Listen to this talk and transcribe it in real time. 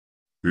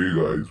Hey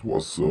guys,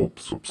 what's up?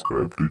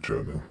 Subscribe to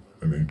channel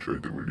and enjoy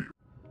the video.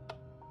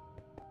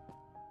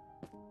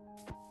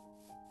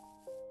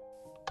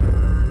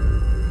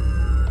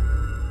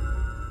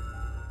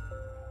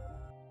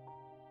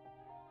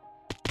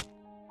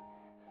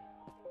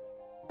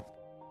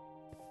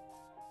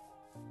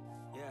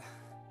 Yeah,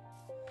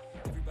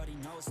 everybody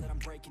knows that I'm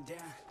breaking down.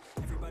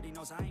 Everybody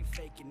knows I ain't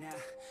faking now.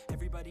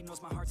 Everybody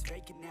knows my heart's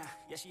vacant now.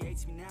 Yeah, she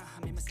hates me now,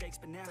 I made mistakes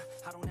but now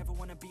I don't ever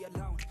wanna be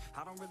alone.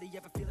 I don't really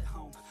ever feel at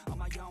home. On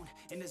my own,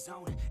 in the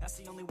zone, that's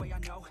the only way I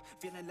know.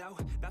 Feeling low,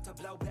 about to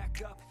blow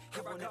back up.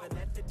 Here I never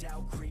let the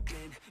doubt creep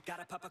in.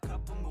 Gotta pop a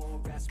couple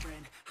more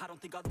aspirin. I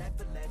don't think I'll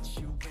ever let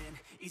you in.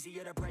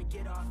 Easier to break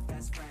it off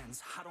best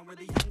friends. I don't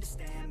really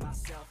understand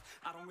myself.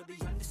 I don't really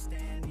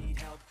understand, need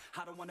help.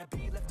 I don't wanna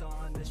be left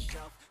on the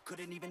shelf.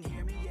 Couldn't even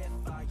hear me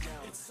if I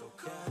yelled. It's so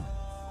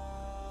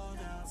cold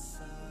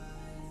outside.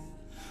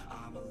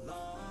 I'm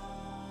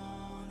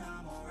alone,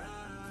 I'm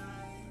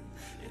alright.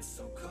 It's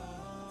so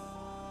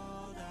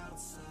cold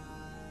outside.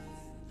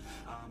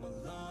 I'm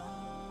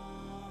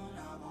alone,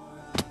 I'm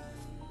alright.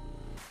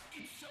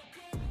 It's so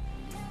cold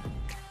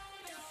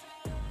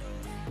outside.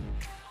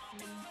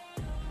 I'm alone.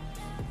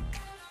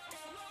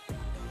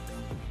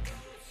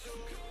 It's so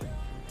cold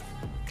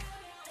outside.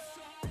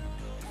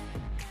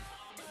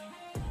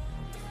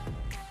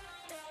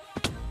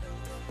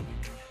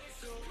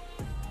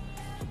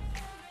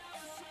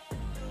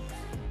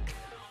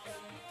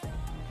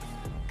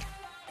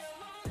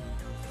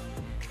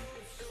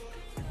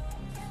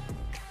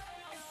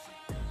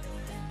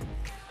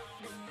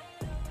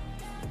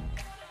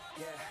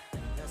 Yeah,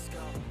 let's go.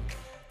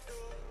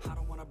 I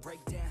don't wanna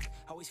break down,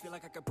 always feel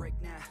like I could break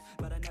now,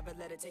 but I never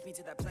let it take me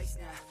to that place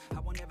now.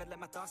 I won't ever let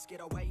my thoughts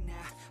get away now.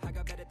 I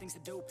got better things to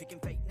do, picking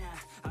fate now.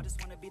 I just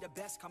wanna be the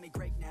best, call me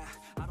great now.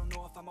 I don't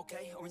know if I'm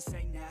okay or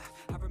insane now.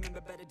 I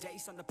remember better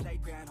days on the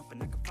playground,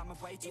 hoping I can find my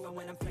way to even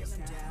when I'm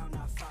feeling down,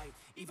 I fight.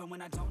 Even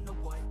when I don't know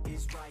what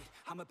is right,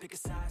 I'ma pick a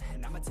side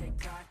and I'ma take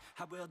pride.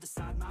 I will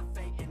decide my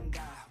fate and I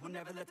will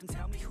never let them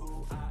tell me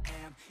who I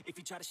am. If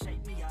you try to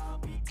shape me, I'll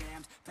be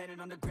damned. Planet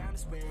on the ground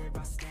is where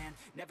I stand.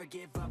 Never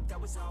give up,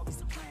 that was always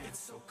the plan. It's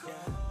so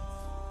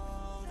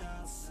cold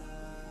outside.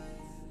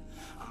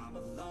 I'm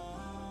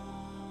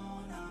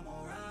alone, I'm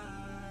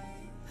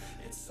alright.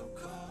 It's so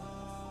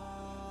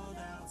cold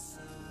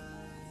outside.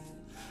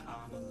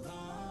 I'm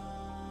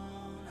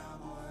alone,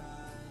 I'm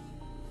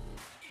alright.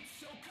 It's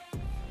so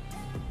cold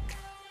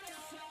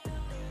outside.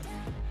 I'm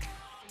alone.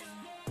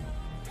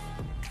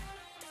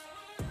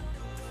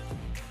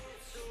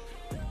 It's so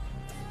cold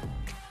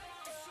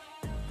outside.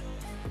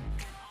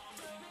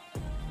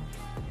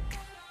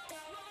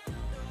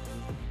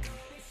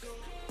 It's so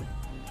cold.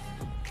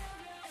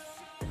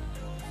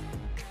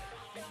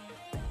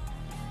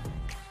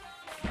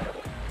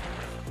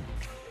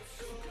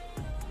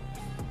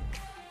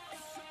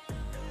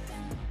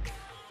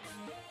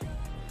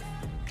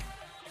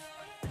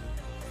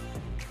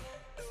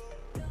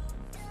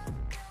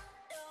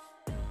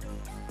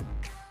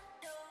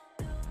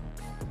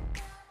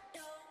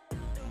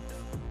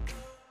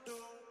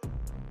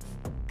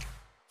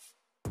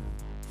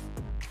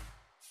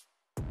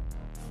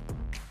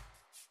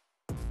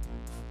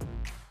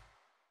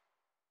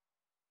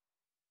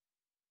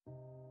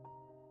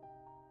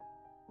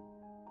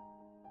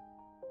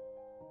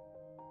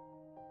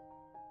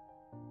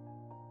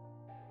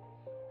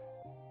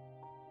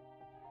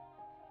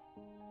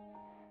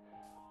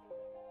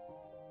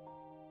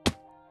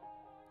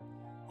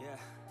 Yeah,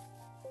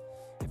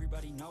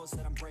 everybody knows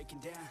that I'm breaking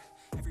down.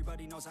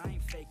 Everybody knows I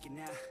ain't faking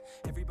now.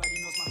 Everybody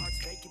knows my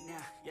heart's vacant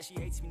now. Yeah, she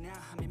hates me now,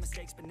 I made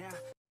mistakes but now